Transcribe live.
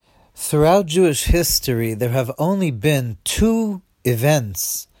Throughout Jewish history, there have only been two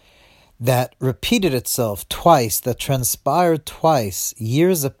events that repeated itself twice, that transpired twice,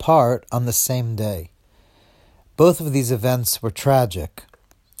 years apart on the same day. Both of these events were tragic.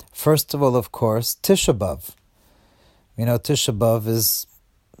 First of all, of course, Tisha B'Av. We know Tisha B'Av is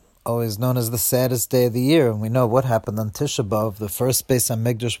always known as the saddest day of the year, and we know what happened on Tisha B'Av. The first Beis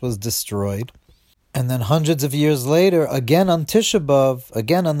HaMikdash was destroyed. And then hundreds of years later, again on Tisha B'Av,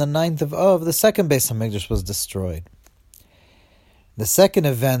 again on the 9th of Av, the second Beis HaMikdash was destroyed. The second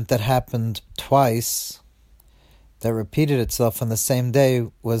event that happened twice, that repeated itself on the same day,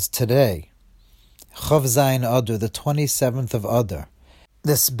 was today. Chav Zayin Adar, the 27th of Adar.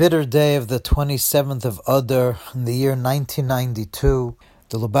 This bitter day of the 27th of Adar in the year 1992,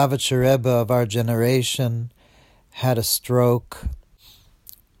 the Lubavitcher Rebbe of our generation had a stroke,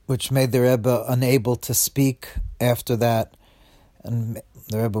 which made the Rebbe unable to speak after that. And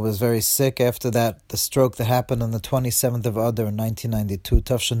the Rebbe was very sick after that. The stroke that happened on the 27th of Adar in 1992,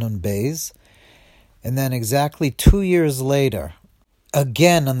 Tafshanun Beis. And then exactly 2 years later,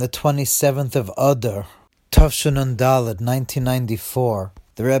 again on the 27th of Adar, Tafshanun Daled, 1994,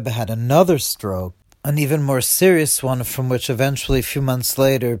 the Rebbe had another stroke, an even more serious one, from which eventually a few months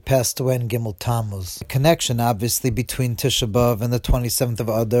later passed away in Gimel Tammuz. The connection, obviously, between Tisha B'Av and the 27th of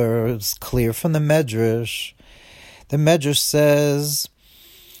Adar is clear from the Medrash. The Medrash says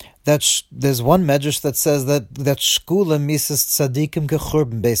that there's one Medrash that says that Shkula Misas Tzadikim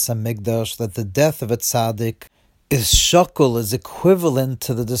Kechurban Beis HaMikdash, that the death of a tzaddik is shakul, is equivalent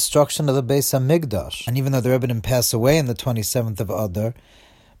to the destruction of the Beis HaMikdash. And even though the Rebbe didn't pass away on the 27th of Adar,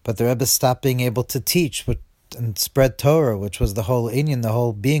 but the Rebbe stopped being able to teach and spread Torah, which was the whole inyan, the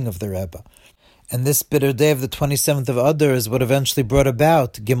whole being of the Rebbe. And this bitter day of the 27th of Adar is what eventually brought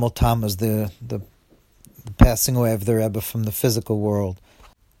about Gimel Tammuz, the passing away of the Rebbe from the physical world.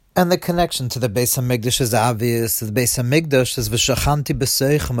 And the connection to the Beis HaMikdash is obvious. The Beis HaMikdash is v'shachanti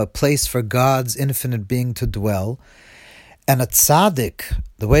b'seichem, a place for God's infinite being to dwell. And a tzaddik,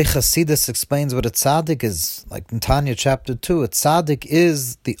 the way Chassidus explains what a tzaddik is, like in Tanya chapter 2, a tzaddik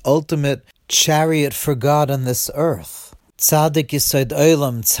is the ultimate chariot for God on this earth. Tzaddik Yesod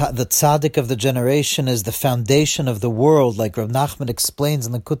Olam, the tzaddik of the generation, is the foundation of the world, like Rav Nachman explains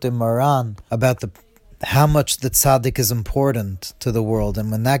in the Kutei Moran about how much the tzaddik is important to the world.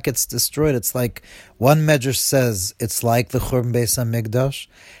 And when that gets destroyed, it's like one medrash says it's like the Churban Beis HaMikdash,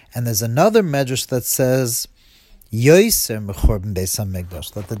 and there's another medrash that says Yoiser mechurban Beis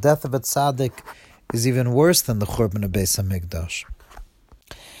HaMikdash, that the death of a tzaddik is even worse than the Churban of Beis HaMikdash.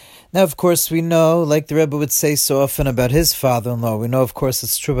 Now, of course, we know, like the Rebbe would say so often about his father-in-law, we know, of course,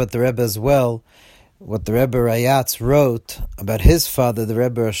 it's true about the Rebbe as well, what the Rebbe Rayatz wrote about his father, the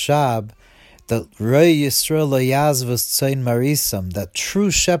Rebbe Rashab, that Roi Yisrael lo yazvus tzayin marisam, that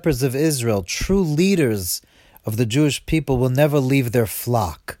true shepherds of Israel, true leaders of the Jewish people will never leave their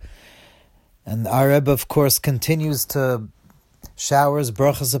flock. And our Rebbe, of course, continues to showers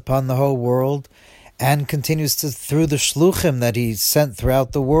brachas upon the whole world, and continues to, through the shluchim that he sent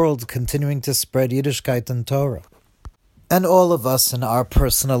throughout the world, continuing to spread Yiddishkeit and Torah. And all of us in our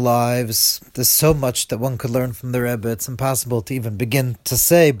personal lives, there's so much that one could learn from the Rebbe, it's impossible to even begin to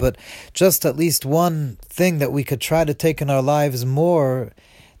say, but just at least one thing that we could try to take in our lives more,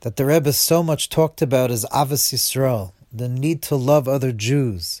 that the Rebbe so much talked about, is Avos Yisrael, the need to love other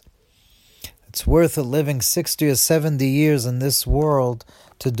Jews. It's worth it living 60 or 70 years in this world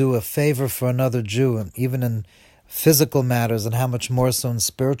to do a favor for another Jew, even in physical matters, and how much more so in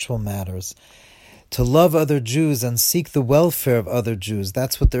spiritual matters. To love other Jews and seek the welfare of other Jews.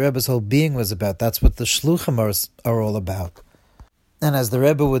 That's what the Rebbe's whole being was about. That's what the shluchim are all about. And as the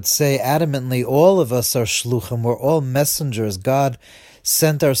Rebbe would say adamantly, all of us are shluchim. We're all messengers. God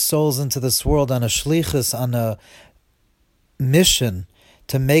sent our souls into this world on a shlichus, on a mission,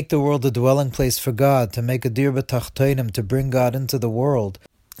 to make the world a dwelling place for God, to make a dir b'tachtonim, to bring God into the world.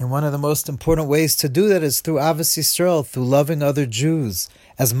 And one of the most important ways to do that is through Avos Yisrael, through loving other Jews,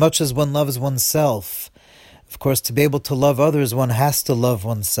 as much as one loves oneself. Of course, to be able to love others, one has to love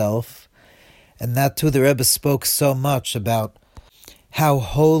oneself. And that too, the Rebbe spoke so much about how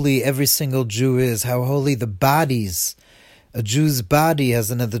holy every single Jew is, how holy the bodies. A Jew's body has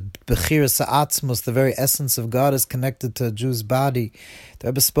the Bechiras Ha'atzmos, the very essence of God, is connected to a Jew's body. The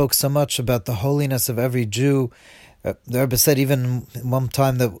Rebbe spoke so much about the holiness of every Jew. The Rebbe said even one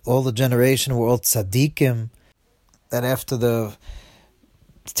time that all the generation were all tzaddikim, that after the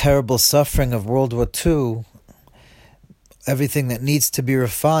terrible suffering of World War II, everything that needs to be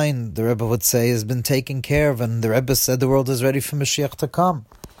refined, the Rebbe would say, has been taken care of, and the Rebbe said the world is ready for Mashiach to come.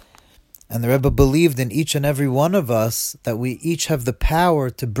 And the Rebbe believed in each and every one of us that we each have the power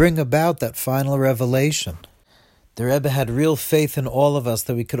to bring about that final revelation. The Rebbe had real faith in all of us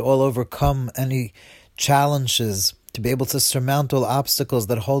that we could all overcome any challenges, to be able to surmount all obstacles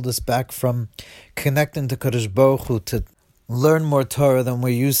that hold us back from connecting to Kadosh Baruch Hu, to learn more Torah than we're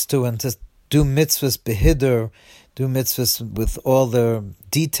used to, and to do mitzvahs behiddur, do mitzvahs with all their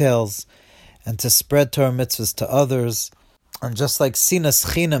details, and to spread Torah mitzvahs to others. And just like sinas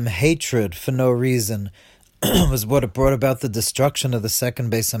chinam, hatred for no reason, was what brought about the destruction of the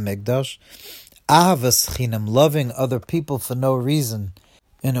second Beis HaMikdash, ahavas chinam, loving other people for no reason,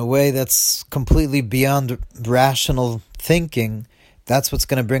 in a way that's completely beyond rational thinking, that's what's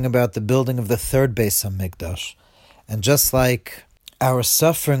going to bring about the building of the third Beis HaMikdash. And just like our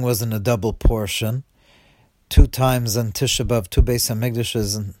suffering was in a double portion, 2 times on Tisha B'Av, 2 Beis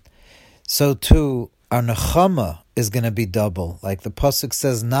HaMikdashes, and so too our nechama is going to be double. Like the pasuk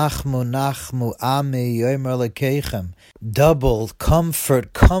says, Nachmu, Nachmu, Ami, Yomer Lekeichem. Double,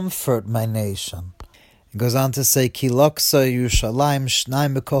 comfort my nation. It goes on to say, Ki loksa Yerushalayim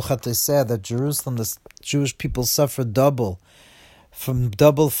shnayim b'kol chatoseh, that Jerusalem, the Jewish people, suffered double from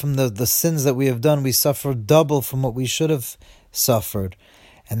the sins that we have done. We suffer double from what we should have suffered.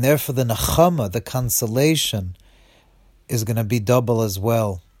 And therefore the nechama, the consolation, is going to be double as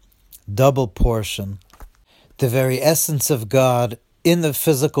well. Double portion. The very essence of God in the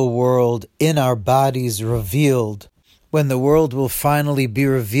physical world, in our bodies, revealed. When the world will finally be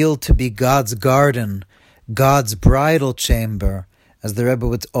revealed to be God's garden, God's bridal chamber, as the Rebbe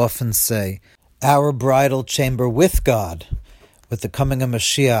would often say, our bridal chamber with God, with the coming of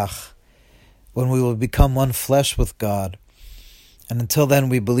Mashiach, when we will become one flesh with God. And until then,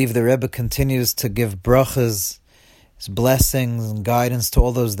 we believe the Rebbe continues to give brachas, his blessings and guidance to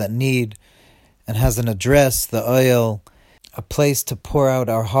all those that need, and has an address, the oil, a place to pour out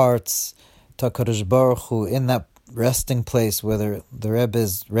our hearts to HaKadosh Baruch Hu, in that resting place where the Rebbe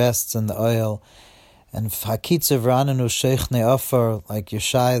rests in the oil. And Hakitzav Rananu Sheikh Ne'afar, like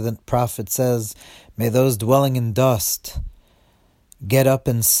Yeshai the prophet says, may those dwelling in dust get up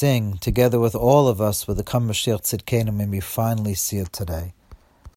and sing together with all of us with the Kam Mashiach Tzidkenu. May we finally see it today.